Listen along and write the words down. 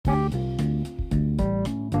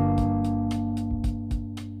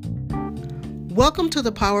Welcome to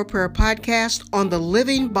the Power Prayer Podcast on the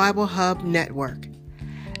Living Bible Hub Network.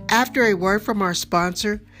 After a word from our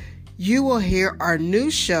sponsor, you will hear our new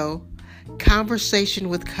show, Conversation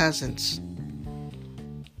with Cousins.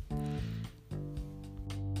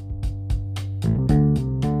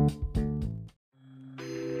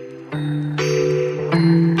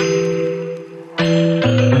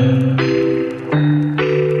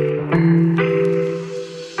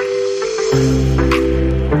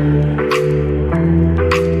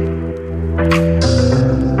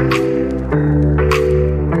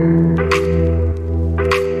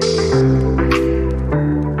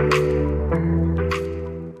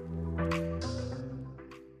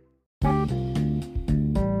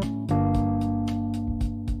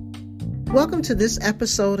 Welcome to this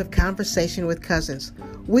episode of Conversation with Cousins.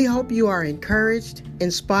 We hope you are encouraged,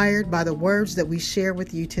 inspired by the words that we share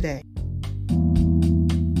with you today.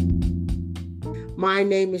 My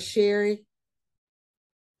name is Sherrie.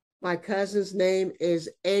 My cousin's name is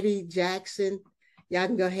Eddie Jackson. Y'all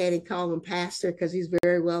can go ahead and call him pastor because he's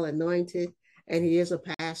very well anointed and he is a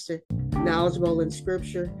pastor, knowledgeable in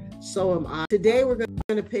scripture. So am I. Today we're going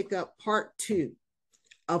to pick up part 2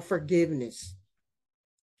 of forgiveness.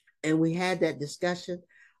 And we had that discussion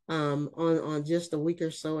on just a week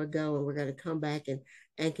or so ago, and we're going to come back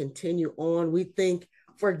and continue on. We think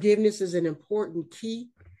forgiveness is an important key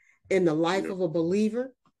in the life of a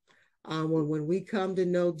believer. When we come to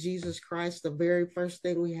know Jesus Christ, the very first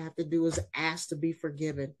thing we have to do is ask to be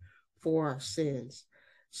forgiven for our sins.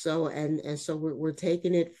 So so we're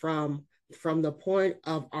taking it from the point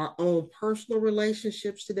of our own personal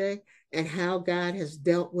relationships today and how God has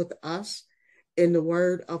dealt with us in the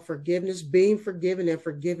word of forgiveness, being forgiven and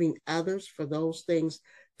forgiving others for those things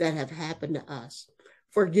that have happened to us.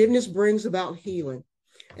 Forgiveness brings about healing.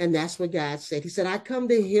 And that's what God said. He said, I come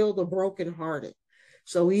to heal the brokenhearted.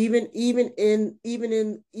 So even in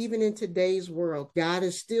today's world, God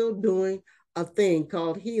is still doing a thing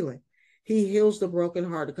called healing. He heals the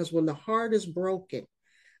brokenhearted because when the heart is broken,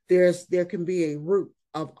 there can be a root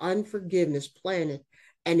of unforgiveness planted,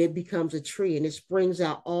 and it becomes a tree and it springs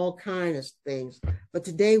out all kinds of things. But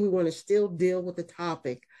today we want to still deal with the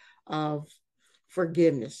topic of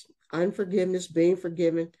forgiveness, unforgiveness, being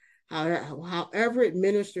forgiven, however it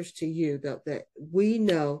ministers to you, that we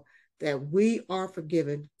know that we are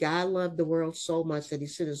forgiven. God loved the world so much that he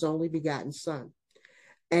sent his only begotten son.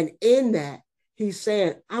 And in that, he's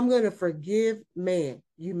saying, I'm going to forgive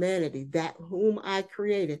humanity, that whom I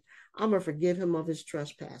created. I'm going to forgive him of his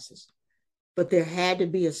trespasses. But there had to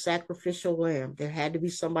be a sacrificial lamb. There had to be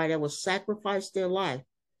somebody that would sacrifice their life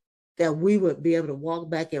that we would be able to walk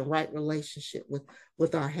back in right relationship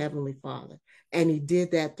with our Heavenly Father. And he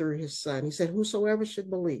did that through his son. He said, whosoever should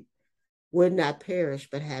believe would not perish,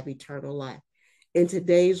 but have eternal life. In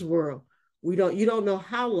today's world, you don't know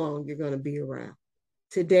how long you're going to be around.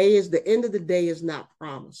 The end of the day is not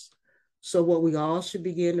promised. So what we all should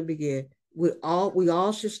we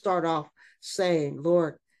all should start off saying,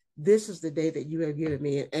 Lord, this is the day that you have given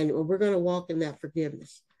me. And we're going to walk in that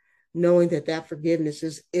forgiveness, knowing that forgiveness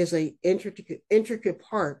is an intricate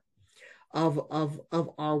part of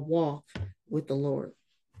our walk with the Lord.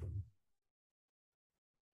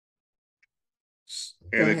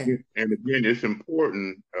 And again, it's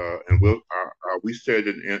important, and we said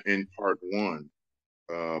it in part 1,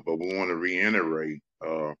 but we want to reiterate,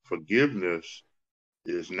 forgiveness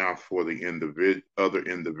is not for the other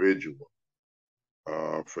individual.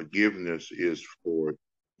 Forgiveness is for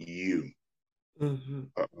you. Mm-hmm.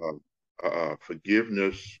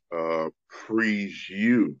 Forgiveness frees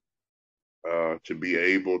you to be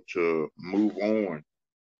able to move on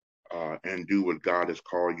and do what God has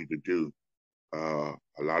called you to do. A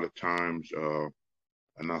lot of times,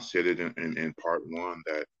 and I said it in part 1,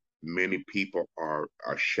 that many people are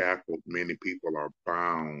shackled, many people are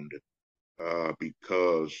bound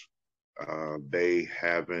because they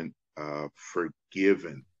haven't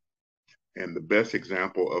forgiven. And the best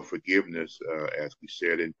example of forgiveness, as we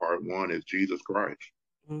said in part 1, is Jesus Christ.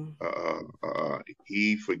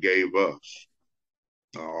 He forgave us.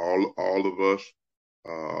 All of us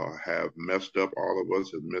have messed up. All of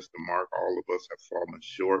us have missed the mark. All of us have fallen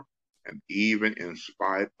short. And even in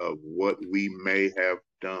spite of what we may have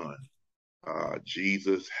done,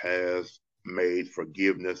 Jesus has made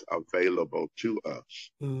forgiveness available to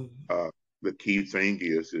us. The key thing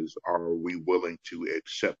is are we willing to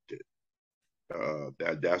accept it?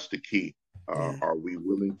 That's the key. Are we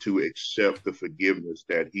willing to accept the forgiveness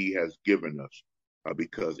that he has given us?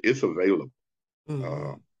 Because it's available.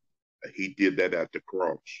 He did that at the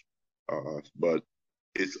cross. But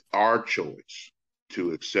it's our choice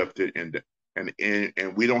to accept it and And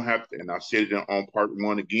we don't have to, and I said it on part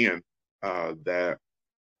one again, that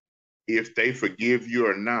if they forgive you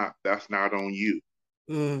or not, that's not on you.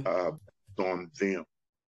 It's on them.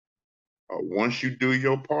 Once you do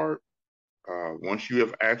your part, once you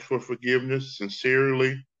have asked for forgiveness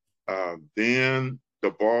sincerely, then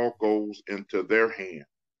the ball goes into their hand.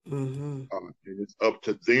 And it's up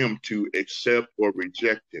to them to accept or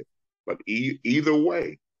reject it. But either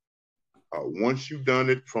way, once you've done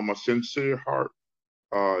it from a sincere heart,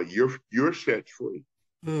 you're set free.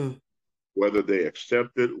 Whether they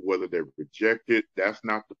accept it, whether they reject it, that's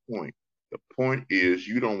not the point. The point is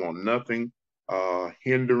you don't want nothing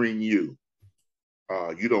hindering you.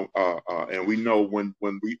 You don't, and we know when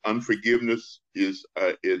unforgiveness is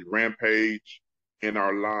rampage in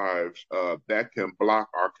our lives, that can block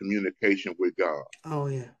our communication with God. Oh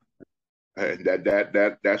yeah, and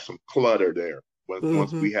that's some clutter there.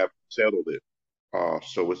 Once we have settled it,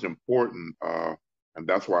 so it's important, and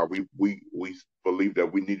that's why we believe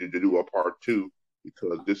that we needed to do a part two,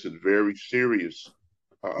 because this is very serious.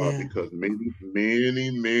 Because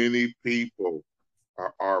many people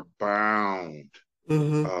are bound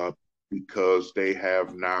because they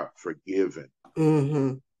have not forgiven.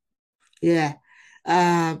 Yeah.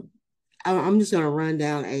 I'm just going to run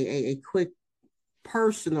down a quick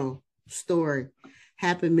personal story.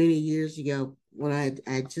 Happened many years ago when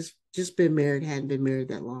I just been married, hadn't been married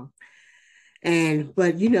that long.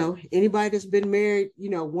 But anybody that's been married,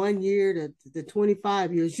 1 year to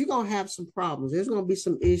 25 years, you're going to have some problems. There's going to be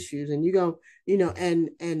some issues, and you're going to,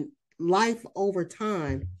 and life over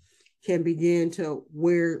time can begin to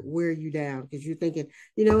wear you down, because you're thinking,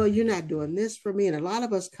 you're not doing this for me. And a lot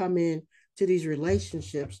of us come in to these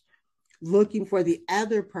relationships looking for the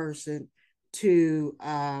other person to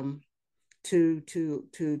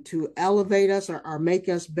elevate us, or make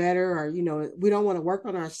us better, or we don't want to work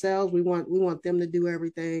on ourselves. We want them to do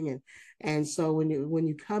everything, and so when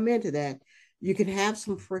you come into that, you can have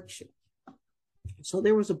some friction. So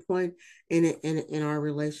there was a point in our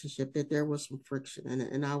relationship that there was some friction,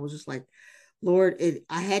 and I was just like, Lord,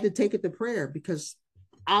 I had to take it to prayer, because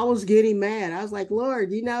I was getting mad. I was like,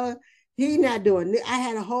 Lord, he's not doing this. I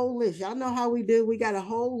had a whole list. Y'all know how we do. We got a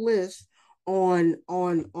whole list on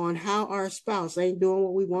how our spouse ain't doing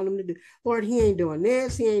what we want him to do. Lord, he ain't doing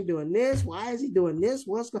this. He ain't doing this. Why is he doing this?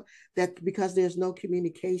 That? Because there's no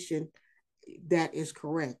communication that is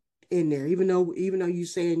correct in there. Even though you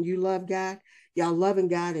saying you love God, y'all loving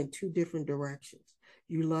God in two different directions.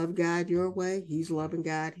 You love God your way, he's loving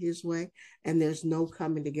God his way, and there's no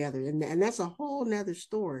coming together. And that's a whole nother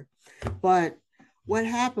story. But what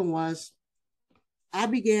happened was, I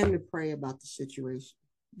began to pray about the situation,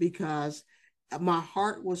 because my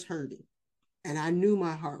heart was hurting, and I knew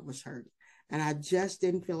my heart was hurting, and I just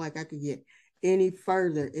didn't feel like I could get any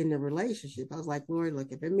further in the relationship. I was like, Lord,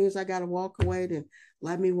 look, if it means I got to walk away, then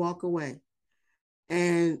let me walk away.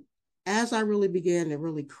 And as I really began to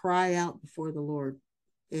really cry out before the Lord,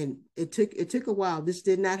 and it took a while. This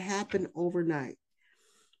did not happen overnight,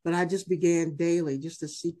 but I just began daily just to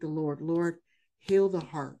seek the Lord. Lord, heal the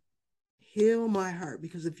heart, heal my heart,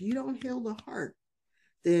 because if you don't heal the heart,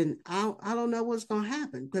 then I don't know what's going to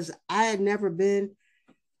happen, because I had never been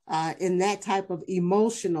in that type of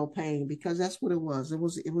emotional pain, because that's what it was. It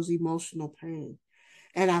was emotional pain.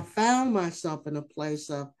 And I found myself in a place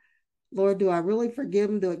of, Lord, do I really forgive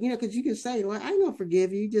him? Because you can say, Lord, I ain't going to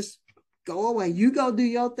forgive you. Just go away. You go do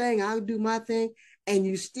your thing. I'll do my thing. And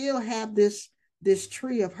you still have this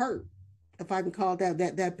tree of hurt, if I can call it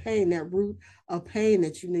that pain, that root of pain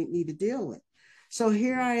that you need to deal with. So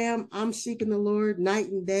here I am. I'm seeking the Lord night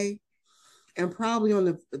and day. And probably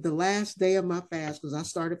on the last day of my fast, because I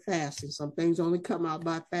started fasting. Some things only come out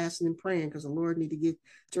by fasting and praying, because the Lord need to get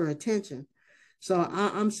your attention. So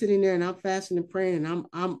I'm sitting there and I'm fasting and praying, and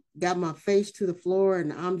I'm got my face to the floor,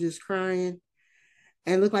 and I'm just crying,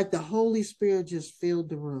 and it looked like the Holy Spirit just filled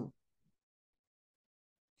the room.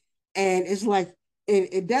 And it's like,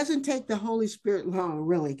 it doesn't take the Holy Spirit long,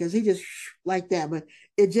 really, because he just like that, but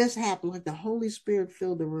it just happened, like the Holy Spirit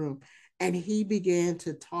filled the room, and he began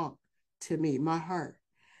to talk to me, my heart.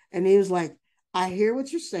 And he was like, I hear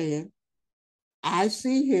what you're saying. I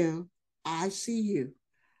see him. I see you.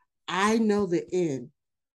 I know the end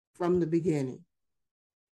from the beginning.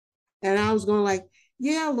 And I was going like,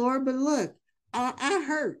 yeah, Lord, but look, I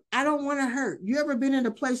hurt. I don't want to hurt. You ever been in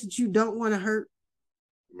a place that you don't want to hurt?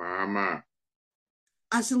 My.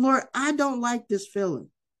 I said, Lord, I don't like this feeling.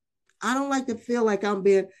 I don't like to feel like I'm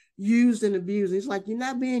being used and abused. He's like, you're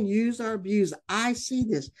not being used or abused. I see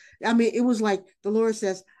this. I mean, it was like the Lord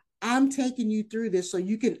says, I'm taking you through this so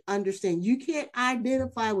you can understand. You can't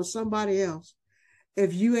identify with somebody else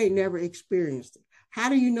if you ain't never experienced it? How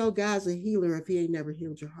do you know God's a healer if he ain't never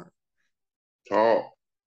healed your heart? Talk.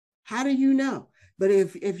 How do you know? But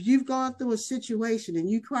if you've gone through a situation and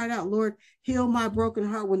you cried out, Lord, heal my broken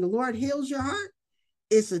heart, when the Lord heals your heart,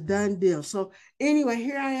 it's a done deal. So anyway,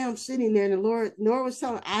 here I am sitting there, and the Lord was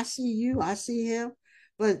telling, I see you, I see him,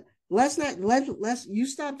 but let's you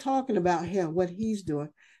stop talking about him, what he's doing.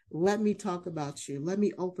 Let me talk about you. Let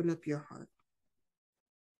me open up your heart.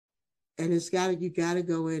 And you gotta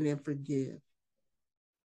go in and forgive.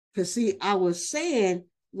 Because see, I was saying,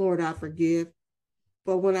 Lord, I forgive,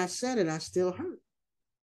 but when I said it, I still hurt.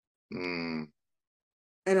 Mm.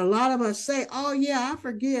 And a lot of us say, oh yeah, I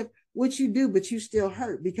forgive what you do, but you still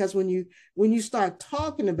hurt. Because when you start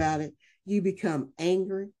talking about it, you become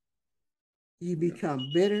angry, you Yeah.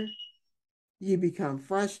 become bitter, you become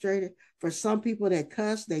frustrated. For some people that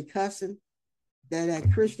cuss, they cussing,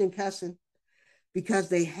 that Christian cussing, because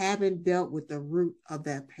they haven't dealt with the root of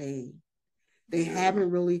that pain. They Yeah.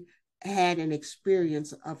 haven't really had an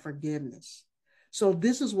experience of forgiveness. So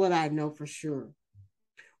this is what I know for sure.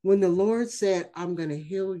 When the Lord said, I'm going to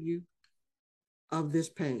heal you of this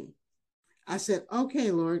pain, I said,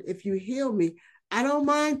 okay, Lord, if you heal me, I don't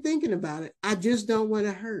mind thinking about it. I just don't want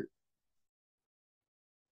to hurt.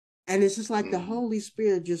 And it's just like the Mm. Holy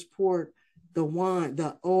Spirit just poured the wine,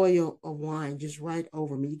 the oil of wine just right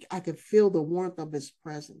over me. I could feel the warmth of his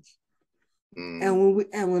presence. Mm.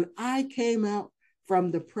 And when I came out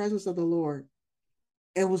from the presence of the Lord,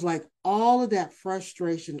 it was like all of that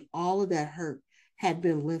frustration, all of that hurt had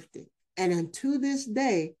been lifted. And unto this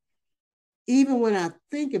day, even when I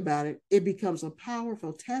think about it, it becomes a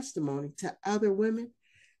powerful testimony to other women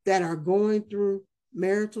that are going through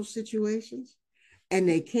marital situations and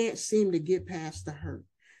they can't seem to get past the hurt.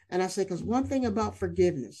 And I say, because one thing about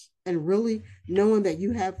forgiveness and really knowing that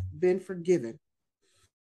you have been forgiven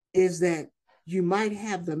is that you might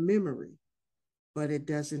have the memory, but it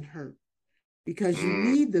doesn't hurt because you Mm.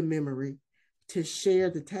 need the memory to share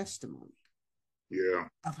the testimony Yeah.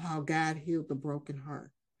 of how God healed the broken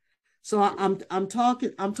heart. So I'm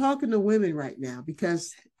talking to women right now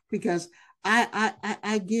because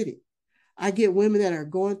I get it. I get women that are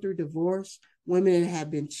going through divorce, women that have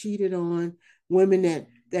been cheated on, women that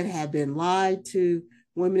have been lied to,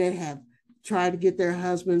 women that have tried to get their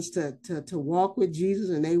husbands to walk with Jesus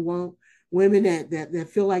and they won't. Women that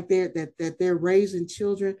feel like they're raising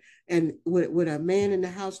children and with a man in the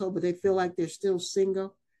household, but they feel like they're still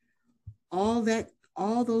single. All that,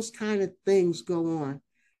 all those kind of things go on.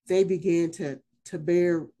 They begin to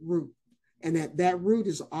bear root, and that root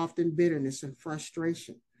is often bitterness and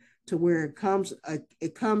frustration, to where it comes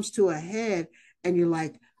to a head, and you're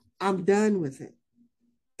like, I'm done with it.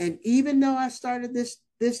 And even though I started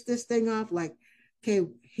this thing off like, okay,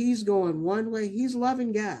 he's going one way, he's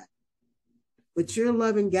loving God, but you're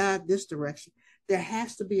loving God this direction. There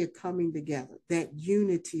has to be a coming together, that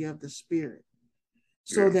unity of the spirit,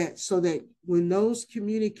 Yeah. so that when those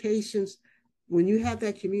communications, when you have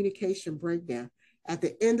that communication breakdown, at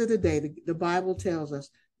the end of the day, the Bible tells us,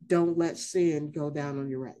 don't let sin go down on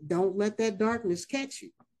your right. Don't let that darkness catch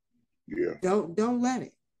you. Yeah. Don't let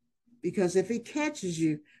it. Because if it catches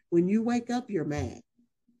you, when you wake up, you're mad.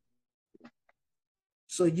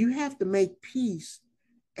 So you have to make peace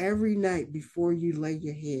every night before you lay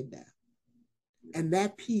your head down. And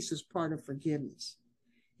that peace is part of forgiveness.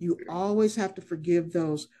 You Yeah. always have to forgive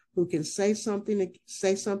those who can say something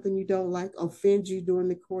you don't like, offend you during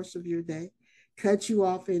the course of your day, cut you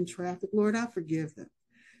off in traffic. Lord, I forgive them.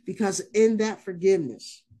 Because in that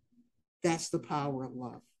forgiveness, that's the power of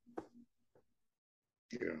love.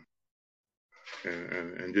 Yeah.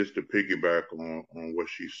 And just to piggyback on what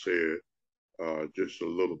she said, just a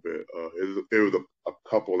little bit, there was a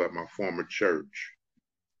couple at my former church,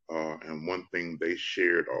 and one thing they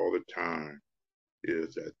shared all the time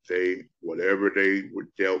is that whatever they were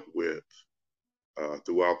dealt with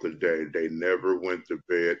throughout the day, they never went to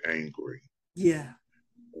bed angry. Yeah.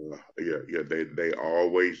 Yeah. They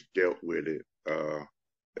always dealt with it.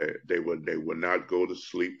 They would not go to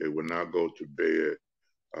sleep. They would not go to bed.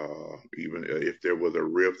 Even if there was a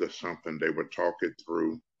rift or something, they would talk it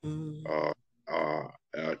through Mm. uh,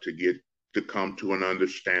 uh, to come to an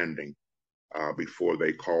understanding before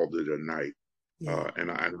they called it a night. Yeah.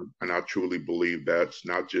 And I truly believe that's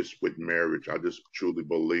not just with marriage. I just truly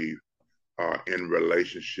believe in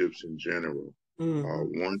relationships in general.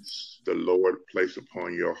 Mm-hmm. Once the Lord place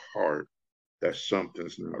upon your heart that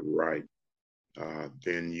something's not right,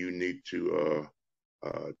 then you need to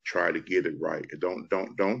try to get it right. Don't,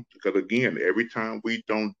 because again, every time we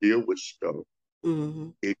don't deal with stuff, Mm-hmm.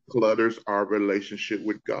 it clutters our relationship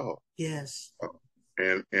with God. Yes. Uh,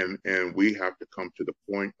 and we have to come to the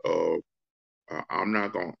point of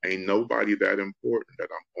ain't nobody that important that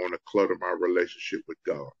I'm going to clutter my relationship with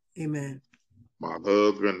God. Amen. My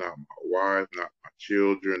husband, not my wife, not my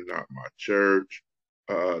children, not my church,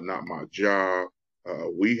 not my job.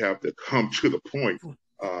 We have to come to the point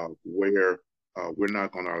where we're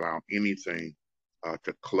not going to allow anything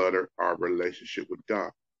to clutter our relationship with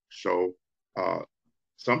God. So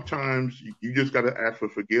sometimes you just got to ask for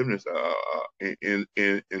forgiveness.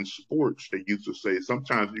 In sports, they used to say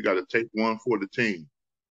sometimes you got to take one for the team.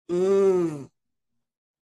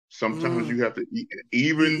 Sometimes you have to,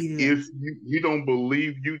 even if you don't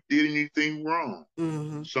believe you did anything wrong,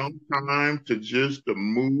 sometimes to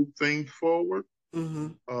move things forward,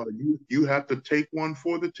 you have to take one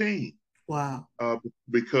for the team. Wow.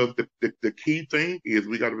 Because the key thing is,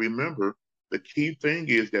 we got to remember, the key thing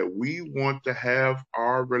is that we want to have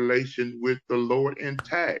our relation with the Lord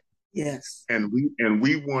intact. Yes. And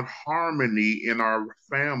we want harmony in our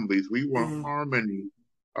families. We want harmony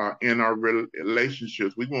in our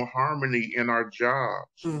relationships. We want harmony in our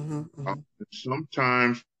jobs.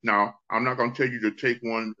 Sometimes, now, I'm not going to tell you to take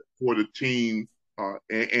one for the team and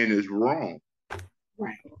it's wrong.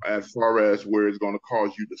 Right. As far as where it's going to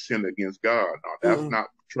cause you to sin against God. Now, that's not,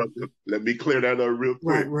 let me clear that up real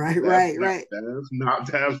quick. Right.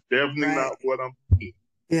 That's definitely not what I'm saying.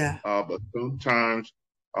 Yeah. But sometimes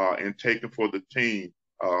in taking for the team,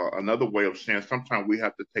 another way of saying, sometimes we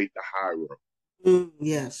have to take the high road.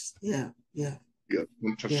 Yes. Yeah.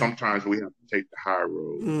 Sometimes we have to take the high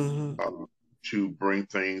road to bring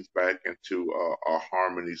things back into a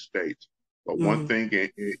harmony state. But one thing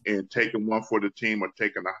in taking one for the team or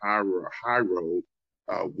taking a high road,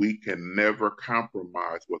 we can never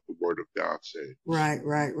compromise what the Word of God says. Right.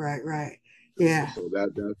 Yeah. So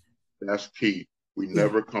that's key. We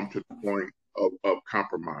never come to the point of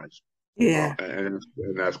compromise. Yeah. And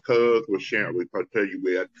as cuz was sharing, we tell you,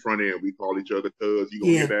 we're at the front end, we call each other cuz. You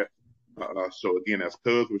gonna hear that? So again, as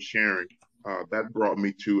cuz was sharing, that brought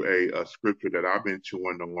me to a scripture that I've been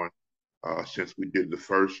chewing on since we did the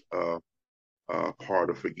first part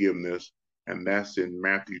of forgiveness, and that's in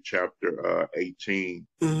Matthew chapter 18,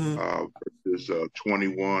 verses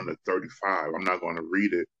 21 to 35. I'm not going to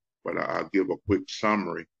read it, but I'll give a quick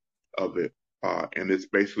summary of it. And it's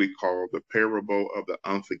basically called the parable of the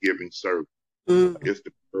unforgiving servant. It's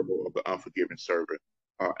the parable of the unforgiving servant.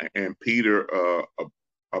 And Peter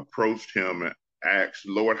approached him and asked,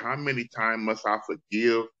 Lord, how many times must I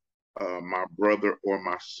forgive my brother or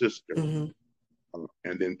my sister?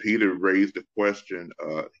 And then Peter raised the question,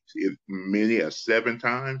 many as 7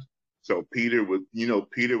 times. So Peter was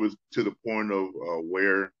to the point of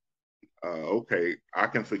where, okay, I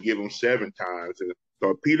can forgive him 7 times. And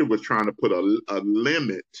so Peter was trying to put a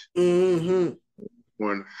limit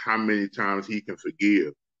on how many times he can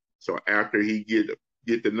forgive. So after he get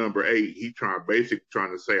the number 8, he basically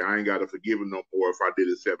trying to say, I ain't got to forgive him no more if I did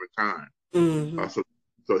it 7 times.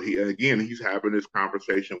 So he's having this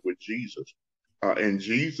conversation with Jesus. And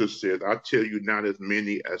Jesus said, I tell you, not as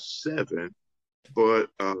many as 7, but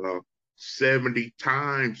 70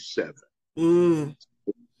 times 7.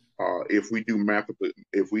 If we do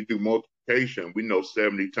multiplication, we know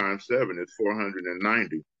 70 times 7 is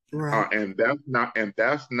 490. Right. And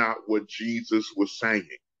that's not what Jesus was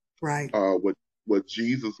saying. Right. What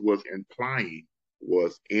Jesus was implying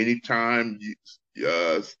was anytime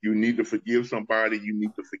you need to forgive somebody, you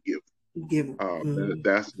need to forgive.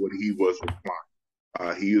 That's what he was implying.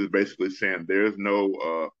 He is basically saying there's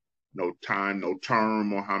no time, no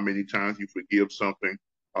term on how many times you forgive something.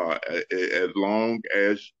 As long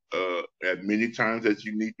as many times as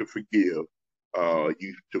you need to forgive,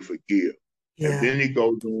 you to forgive. Yeah. And then he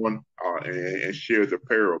goes on and shares a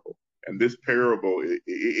parable. And this parable,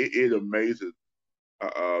 it amazes.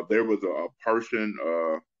 There was a person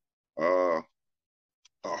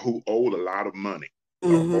who owed a lot of money, a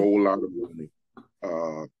whole lot of money.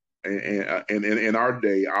 And in our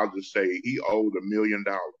day, I'll just say he owed $1 million.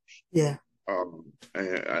 Yeah. And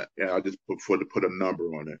I just put a number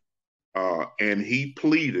on it. And he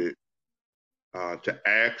pleaded to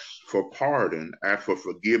ask for pardon, ask for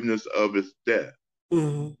forgiveness of his debt.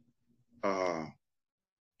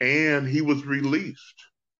 And he was released.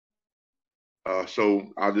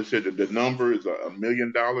 So I just said that the number is $1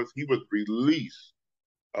 million. He was released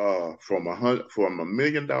from $1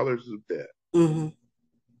 million of debt.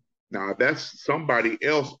 Now that's somebody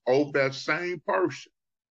else owed that same person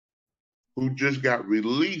who just got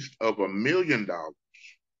released of $1 million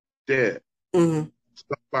debt.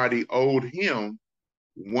 Somebody owed him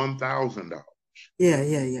 $1,000.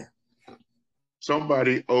 Yeah.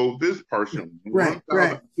 somebody owed this person Right,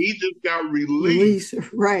 1,000. right. He just got released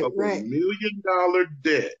Release. Right, of right. $1 million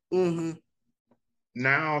debt. Mm-hmm.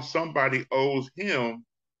 Now somebody owes him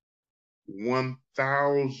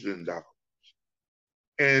 $1,000.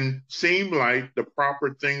 And seemed like the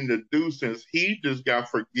proper thing to do, since he just got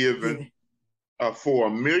forgiven Forgiven. for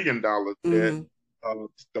 $1 million debt, Mm-hmm.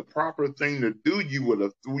 the proper thing to do, you would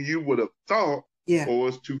have thought, Yeah.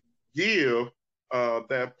 was to give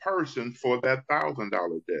that person for that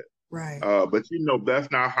 $1,000 debt. Right. But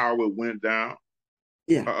that's not how it went down.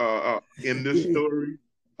 Yeah. In this Yeah. story,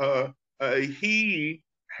 he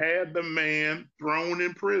had the man thrown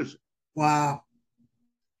in prison. Wow.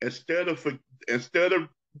 Instead of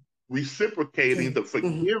reciprocating Okay. the Mm-hmm.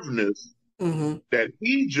 forgiveness Mm-hmm. that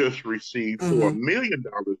he just received for Mm-hmm. $1 million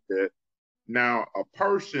debt, now a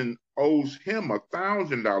person owes him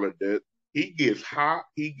 $1,000 debt. He gets hot,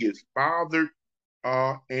 he gets bothered,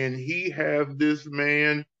 and he has this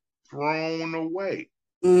man thrown away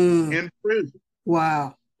Mm. in prison.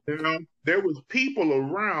 Wow. Now, there was people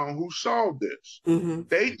around who saw this. Mm-hmm.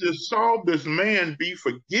 They just saw this man be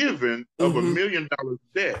forgiven of a Mm-hmm. $1 million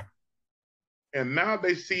debt. And now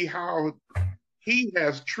they see how he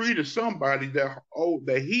has treated somebody that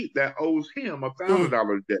owes him a Mm.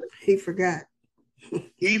 $1,000 debt. He forgot.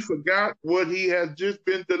 He forgot what he has just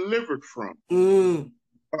been delivered from. Mm.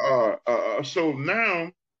 So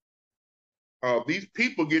now these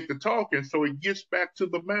people get to talking, so it gets back to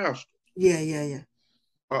the master. Yeah, yeah, yeah.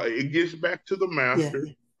 It gets back to the Yeah, master,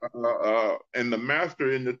 yeah. and the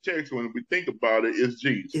master in the text, when we think about it, is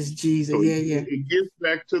Jesus. It's Jesus. So Yeah, yeah. it gets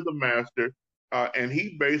back to the master, and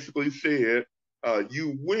he basically said,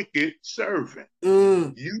 "You wicked servant,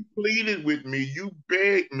 Mm. you pleaded with me, you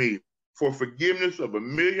begged me for forgiveness of $1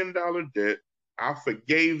 million debt. I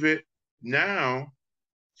forgave it. Now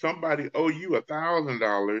somebody owe you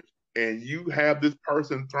 $1,000, and you have this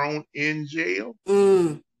person thrown in jail."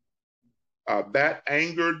 Mm. That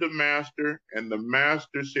angered the master, and the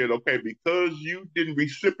master said, "Okay, because you didn't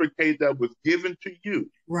reciprocate that was given to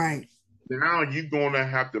you, Right. now you're going to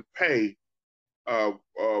have to pay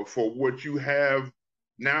for what you have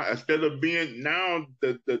now. Instead of being now,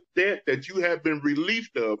 the debt that you have been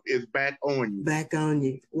released of is back on you." Back on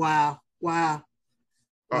you. Wow. Wow.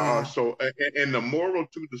 Wow. And the moral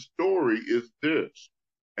to the story is this,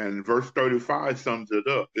 and verse 35 sums it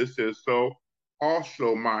up. It says, "So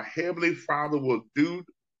also my heavenly Father will do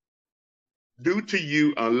to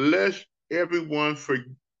you, unless every one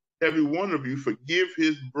of you forgive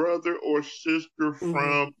his brother or sister Mm-hmm.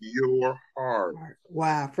 from your heart."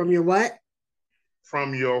 Wow. From your what?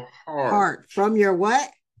 From your heart. Heart. From your what?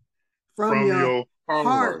 From From your your heart.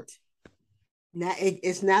 heart. Now,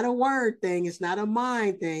 it's not a word thing. It's not a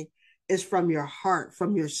mind thing. It's from your heart,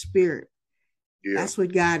 from your spirit. Yeah. That's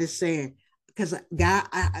what God is saying. Because God,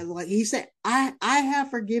 like he said, I have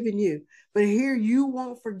forgiven you, but here you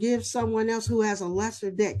won't forgive someone else who has a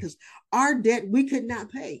lesser debt, because our debt we could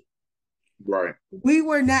not pay. Right. We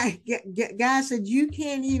were not. God said I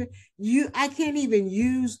can't even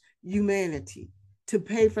use humanity to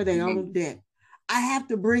pay for their Mm-hmm. own debt. I have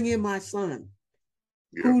to bring in my son,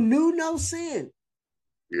 Yeah. who knew no sin.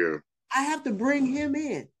 Yeah. I have to bring him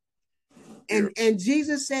in. Yeah. And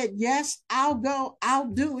Jesus said, yes, I'll go, I'll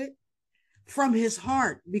do it from his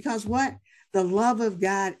heart. Because what? The love of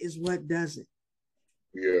God is what does it.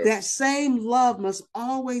 Yeah. That same love must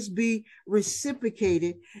always be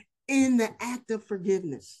reciprocated in the act of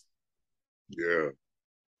forgiveness. Yeah.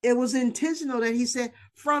 It was intentional that he said,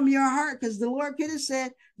 from your heart, because the Lord could have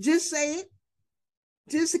said, just say it.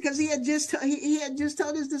 Just because he had just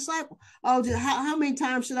told his disciple, oh, how many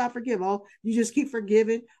times should I forgive? Oh, you just keep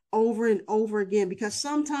forgiving over and over again, because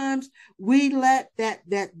sometimes we let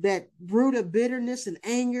that root of bitterness and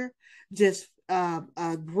anger just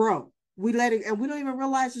grow. We let it, and we don't even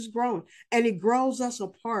realize it's growing, and it grows us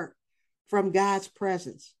apart from God's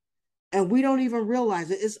presence, and we don't even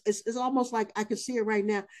realize it. It's almost like I can see it right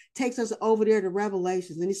now. Takes us over there to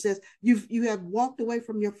Revelations, and he says, you have walked away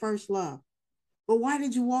from your first love. But why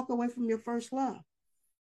did you walk away from your first love?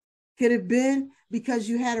 Could it have been because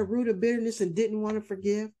you had a root of bitterness and didn't want to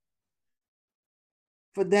forgive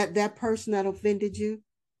for that person that offended you?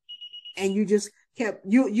 And you just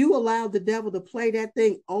you allowed the devil to play that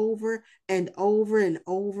thing over and over and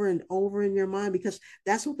over and over in your mind, because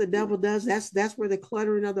that's what the devil does. That's where the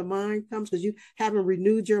cluttering of the mind comes, because you haven't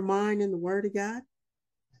renewed your mind in the word of God.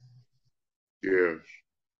 Yes.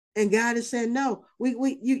 And God is saying, no, we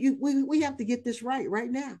have to get this right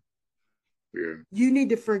now. Yeah. You need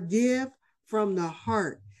to forgive from the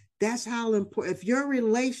heart. That's how important. If your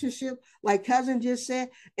relationship, like cousin just said,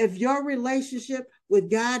 if your relationship with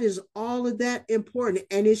God is all of that important,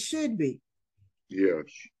 and it should be. Yes.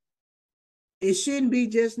 It shouldn't be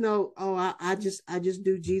just no, oh, I just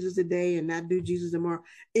do Jesus today and not do Jesus tomorrow.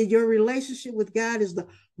 And your relationship with God is the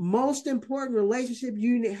most important relationship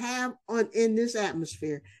you have on in this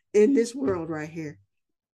atmosphere, in this world right here.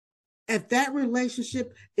 If that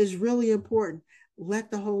relationship is really important,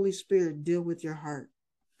 let the Holy Spirit deal with your heart.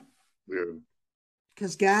 Yeah.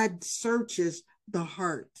 Because God searches the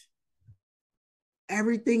heart.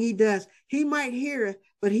 Everything he does, he might hear it,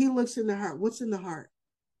 but he looks in the heart. What's in the heart?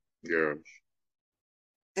 Yes.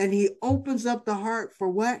 And he opens up the heart for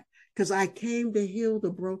what? Because I came to heal the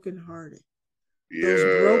brokenhearted, those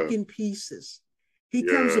Yeah. broken pieces. He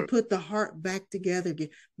comes to Yeah. put the heart back together again,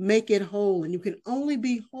 make it whole. And you can only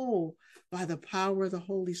be whole by the power of the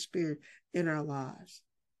Holy Spirit in our lives,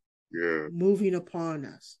 Yeah. moving upon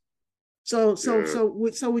us. So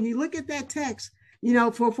when you look at that text,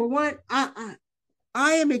 for one,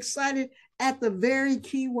 I am excited at the very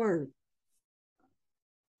key word,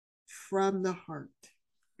 from the heart.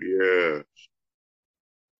 Yes.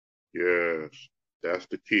 Yes. That's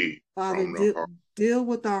the key. Father, From the heart. deal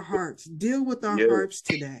with our hearts. Deal with our Yes. hearts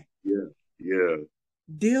today. Yes. Yes.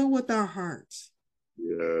 Deal with our hearts.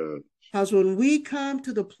 Yes. Because when we come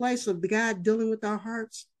to the place of God dealing with our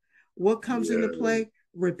hearts, what comes into Yes. play?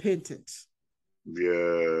 Repentance.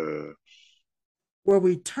 Yes. Where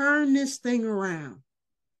we turn this thing around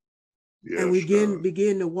and Yes, we God.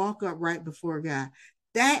 begin to walk upright before God.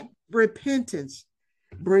 That repentance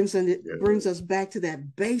brings Yes. us back to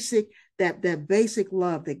that basic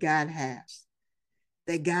love that God has,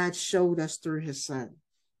 that God showed us through his son.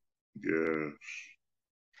 Yes.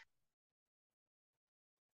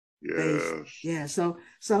 Base. Yes. Yeah. So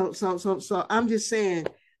I'm just saying,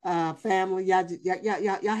 family,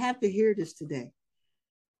 y'all have to hear this today,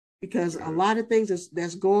 because a Yes. lot of things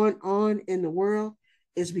that's going on in the world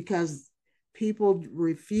is because people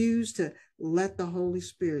refuse to let the Holy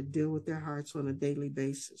Spirit deal with their hearts on a daily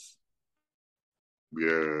basis,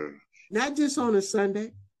 Yes. not just on a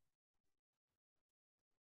Sunday,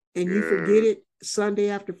 and you forget Yes. it Sunday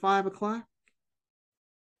after 5 o'clock,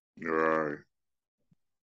 Right.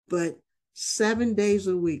 but 7 days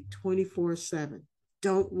a week, 24/7.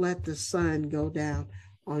 Don't let the sun go down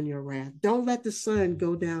on your wrath. Don't let the sun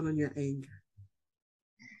go down on your anger.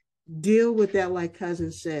 Deal with that, like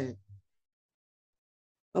cousin said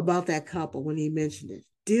about that couple when he mentioned it.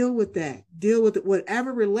 Deal with that. Deal with it.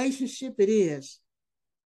 Whatever relationship it is,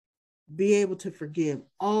 be able to forgive.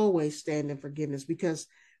 Always stand in forgiveness, because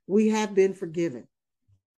we have been forgiven.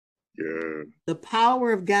 Yeah. The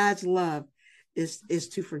power of God's love is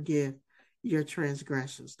to forgive your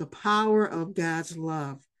transgressions. The power of God's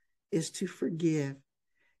love is to forgive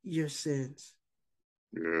your sins.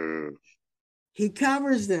 Yeah. He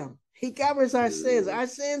covers them. He covers our sins. Yeah. Our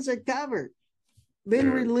sins are covered. Been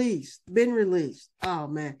Yes. released. Been released. Oh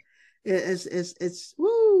man, it's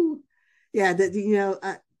woo. Yeah,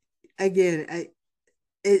 that again,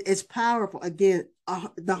 it's powerful. Again,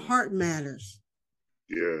 the heart matters.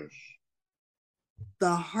 Yes.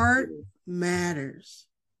 The heart Yes. matters.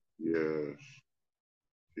 Yes.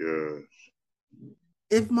 Yes.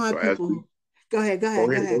 If my So as we people, go ahead, go go ahead,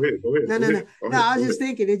 go ahead, go ahead. ahead, go ahead, No, go no, ahead, no, go no. ahead, I was go just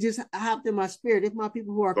ahead, thinking. It just hopped in my spirit. If my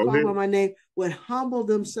people who are go called by ahead. my name would humble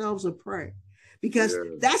themselves and pray, because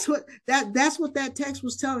Yeah. that's what that text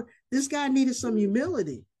was telling. This guy needed some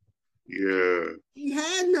humility. Yeah. He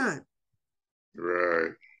had none.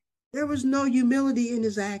 Right. There was no humility in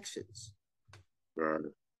his actions. Right.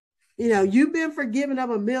 You've been forgiven of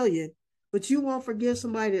 1 million, but you won't forgive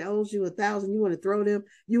somebody that owes you 1,000. You want to throw them.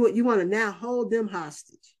 You want to now hold them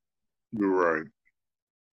hostage. You're right.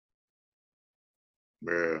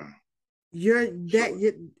 Yeah. You're that So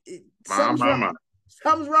you, my something's wrong. my.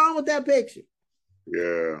 Something's wrong with that picture.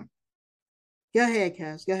 Yeah. Go ahead,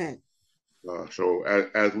 Cass. Go ahead. So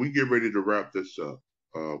as we get ready to wrap this up,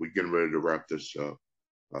 we getting ready to wrap this up.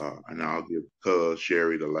 And I'll give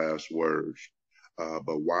Sherrie the last words.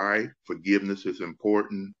 But why forgiveness is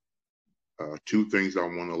important? Two things I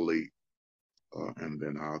want to leave, and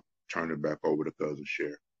then I'll turn it back over to Cousin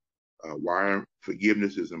Sherrie. Why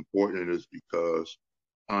forgiveness is important is because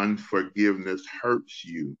unforgiveness hurts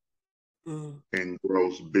you Mm. and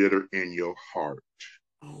grows bitter in your heart.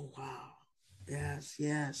 Oh wow. Yes.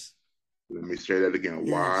 Yes. Let me say that again.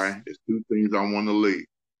 Yes. Why? There's two things I want to leave.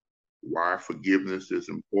 Why forgiveness is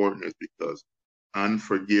important is because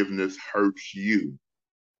unforgiveness hurts you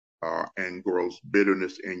and grows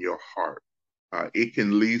bitterness in your heart. It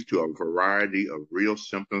can lead to a variety of real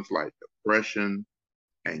symptoms like depression,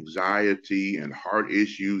 anxiety and heart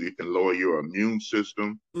issues. It can lower your immune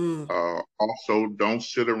system. Also, don't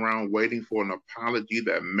sit around waiting for an apology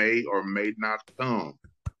that may or may not come.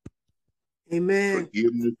 Amen.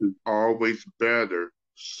 Forgiveness is always better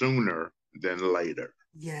sooner than later.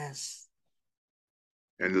 Yes.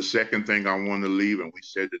 And the second thing I want to leave, and we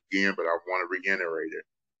said it again, but I want to reiterate it,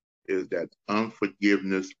 is that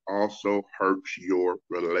unforgiveness also hurts your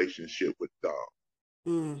relationship with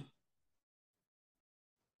God.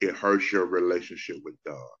 It hurts your relationship with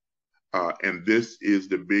God. And this is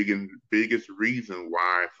the biggest reason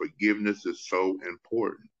why forgiveness is so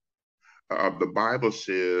important. The Bible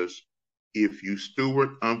says, if you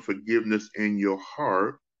steward unforgiveness in your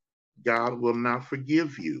heart, God will not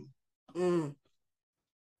forgive you.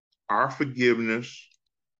 Our forgiveness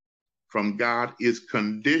from God is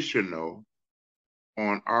conditional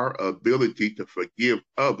on our ability to forgive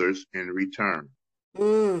others in return.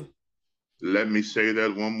 Let me say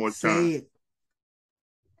that one more time. Say it.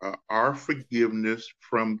 Our forgiveness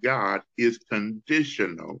from God is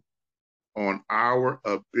conditional on our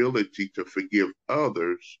ability to forgive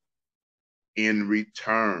others in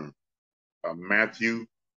return. Matthew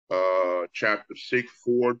chapter 6,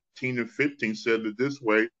 14 and 15 said it this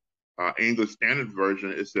way. English Standard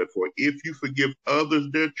Version, it said, for if you forgive others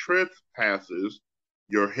their trespasses,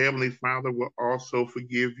 your heavenly Father will also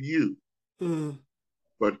forgive you.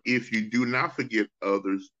 But if you do not forgive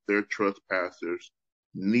others their trespasses,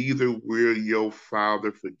 neither will your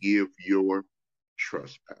Father forgive your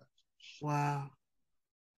trespasses. Wow.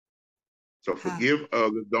 So forgive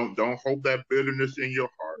others. Don't hold that bitterness in your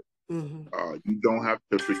heart. You don't have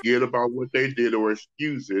to forget about what they did or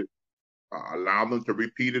excuse it. Allow them to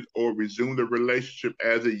repeat it or resume the relationship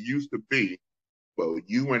as it used to be. But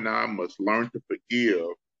you and I must learn to forgive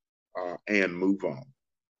and move on.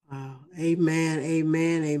 Wow. Amen.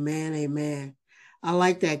 Amen. Amen. Amen. I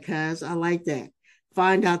like that, cuz. I like that.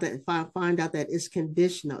 Find out that it's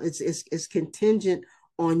conditional. It's contingent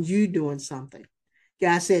on you doing something.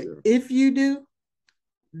 God said, if you do,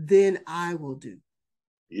 then I will do.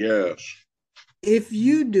 Yes. If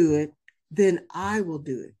you do it, then I will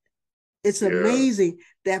do it. It's amazing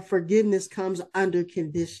that forgiveness comes under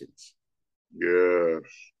conditions. Yes.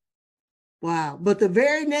 Wow. But the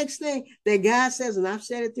very next thing that God says, and I've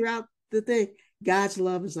said it throughout the thing, God's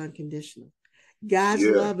love is unconditional. God's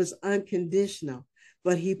love is unconditional,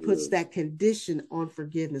 but he puts that condition on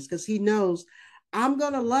forgiveness because he knows I'm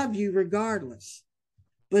going to love you regardless.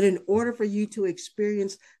 But in order for you to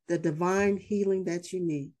experience the divine healing that you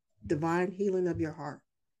need, divine healing of your heart,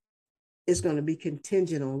 it's going to be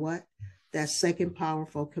contingent on what? That second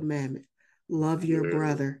powerful commandment. Love your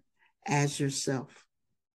brother as yourself.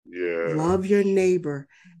 Love your neighbor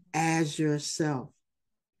as yourself.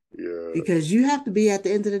 Because you have to be, at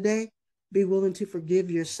the end of the day, be willing to forgive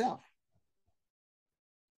yourself.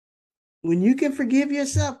 When you can forgive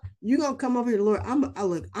yourself, you're going to come over here, Lord,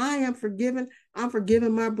 I am forgiven. I'm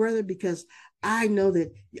forgiving my brother because I know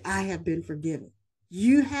that I have been forgiven.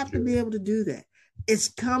 You have to be able to do that. It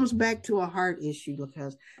comes back to a heart issue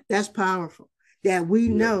because that's powerful. That we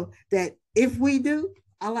know that if we do,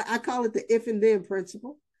 I call it the if and then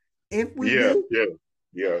principle. If we do,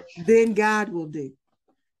 then God will do.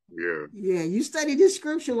 Yeah, you study this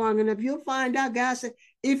scripture long enough, you'll find out God said,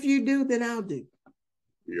 if you do, then I'll do.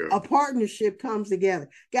 A partnership comes together.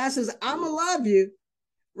 God says, I'm going to love you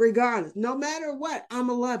regardless. No matter what, I'm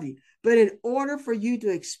going to love you. But in order for you to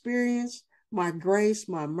experience my grace,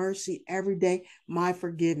 my mercy every day, my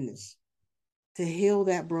forgiveness, to heal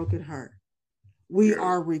that broken heart, we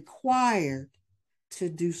are required to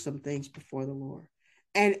do some things before the Lord.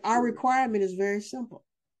 And our requirement is very simple.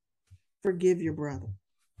 Forgive your brother.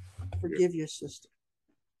 Forgive your sister.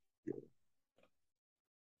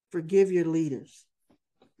 Forgive your leaders.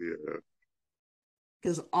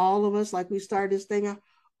 Because all of us, like we started this thing out,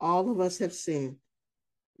 all of us have sinned.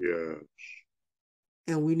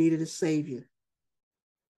 And we needed a savior.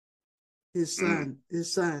 His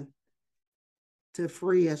son, to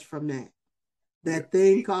free us from that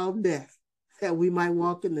thing called death, that we might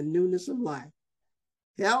walk in the newness of life.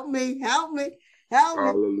 Help me, help me, help me.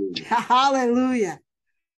 Hallelujah. Hallelujah.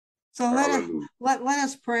 So let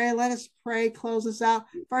us pray. Let us pray, close us out.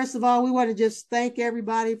 First of all, we want to just thank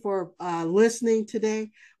everybody for listening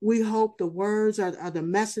today. We hope the words are the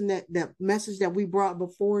message that we brought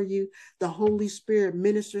before you. The Holy Spirit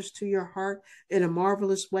ministers to your heart in a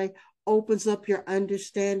marvelous way, opens up your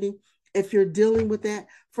understanding. If you're dealing with that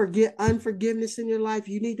unforgiveness in your life,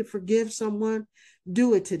 you need to forgive someone,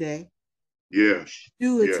 do it today.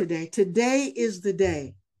 Do it today. Today is the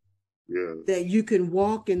day that you can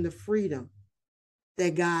walk in the freedom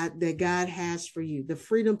that God has for you, the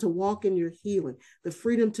freedom to walk in your healing, the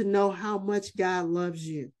freedom to know how much God loves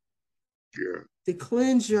you. Yeah. To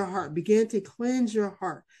cleanse your heart, begin to cleanse your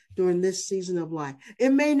heart during this season of life. It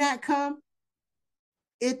may not come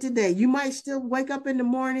today. You might still wake up in the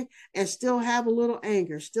morning and still have a little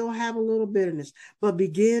anger, still have a little bitterness, but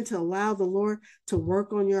begin to allow the Lord to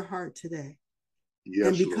work on your heart today. Yes,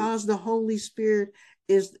 and because Lord, the Holy Spirit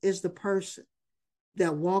is the person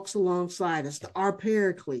that walks alongside us, our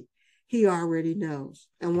paraclete, he already knows.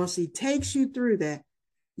 And once he takes you through that,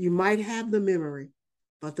 you might have the memory,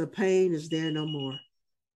 but the pain is there no more.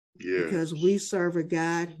 Yes. Because we serve a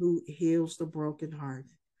God who heals the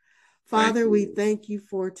brokenhearted. Father, we thank you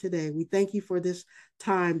for today. We thank you for this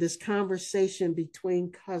time, this conversation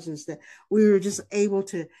between cousins, that we were just able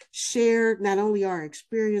to share not only our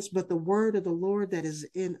experience, but the word of the Lord that is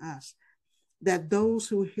in us, that those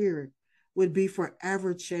who hear it would be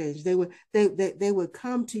forever changed. They would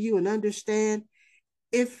come to you and understand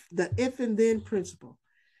if and then principle.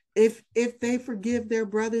 If they forgive their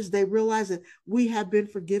brothers, they realize that we have been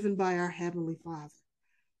forgiven by our Heavenly Father.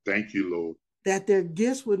 Thank you, Lord. That their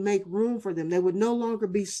gifts would make room for them. They would no longer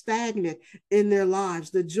be stagnant in their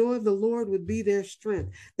lives. The joy of the Lord would be their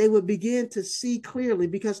strength. They would begin to see clearly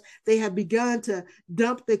because they have begun to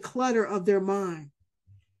dump the clutter of their mind.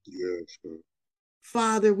 Yes, sir.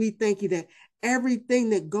 Father, we thank you that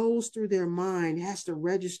everything that goes through their mind has to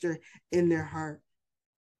register in their heart.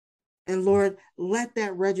 And Lord, let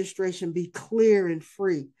that registration be clear and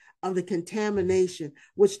free of the contamination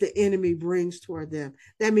which the enemy brings toward them.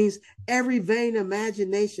 That means every vain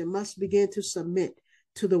imagination must begin to submit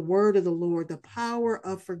to the word of the Lord, the power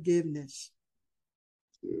of forgiveness.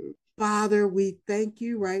 Yes. Father, we thank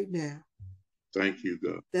you right now. Thank you,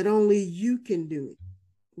 God. That only you can do it.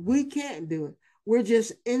 We can't do it. We're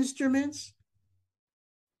just instruments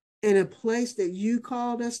in a place that you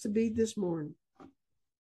called us to be this morning,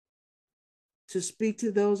 to speak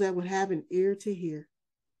to those that would have an ear to hear.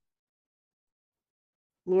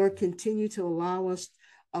 Lord, continue to allow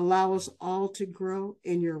us all to grow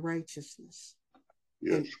in your righteousness.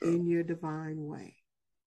 Yes, and God. In your divine way.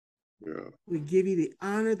 Yeah. We give you the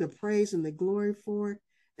honor, the praise, and the glory for it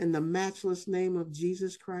in the matchless name of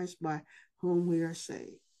Jesus Christ, by whom we are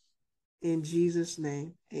saved. In Jesus'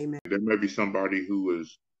 name, amen. There may be somebody who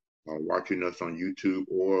is watching us on YouTube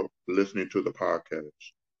or listening to the podcast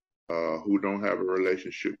who don't have a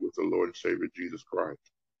relationship with the Lord and Savior Jesus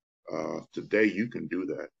Christ. Today, you can do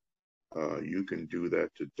that. You can do that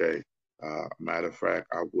today. Matter of fact,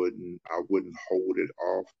 I wouldn't hold it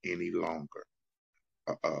off any longer.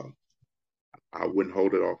 I wouldn't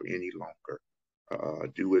hold it off any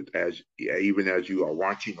longer. Do it even as you are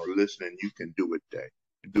watching or listening. You can do it today.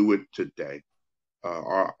 Do it today.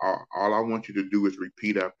 All I want you to do is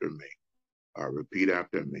repeat after me. Repeat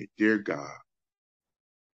after me. Dear God,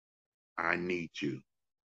 I need you.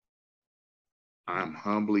 I'm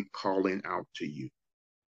humbly calling out to you.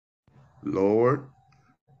 Lord,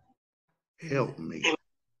 help me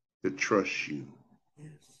to trust you.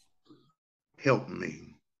 Help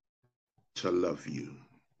me to love you.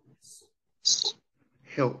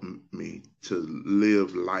 Help me to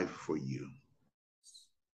live life for you.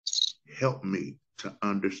 Help me to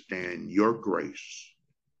understand your grace,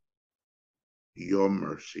 your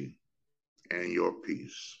mercy, and your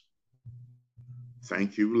peace.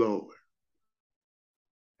 Thank you, Lord.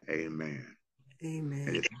 Amen. Amen.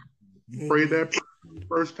 And if you pray that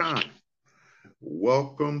first time,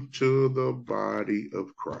 welcome to the body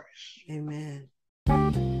of Christ. Amen.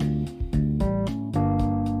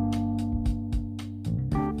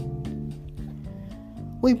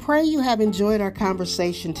 We pray you have enjoyed our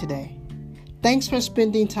conversation today. Thanks for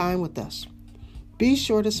spending time with us. Be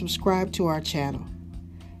sure to subscribe to our channel,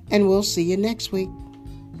 and we'll see you next week.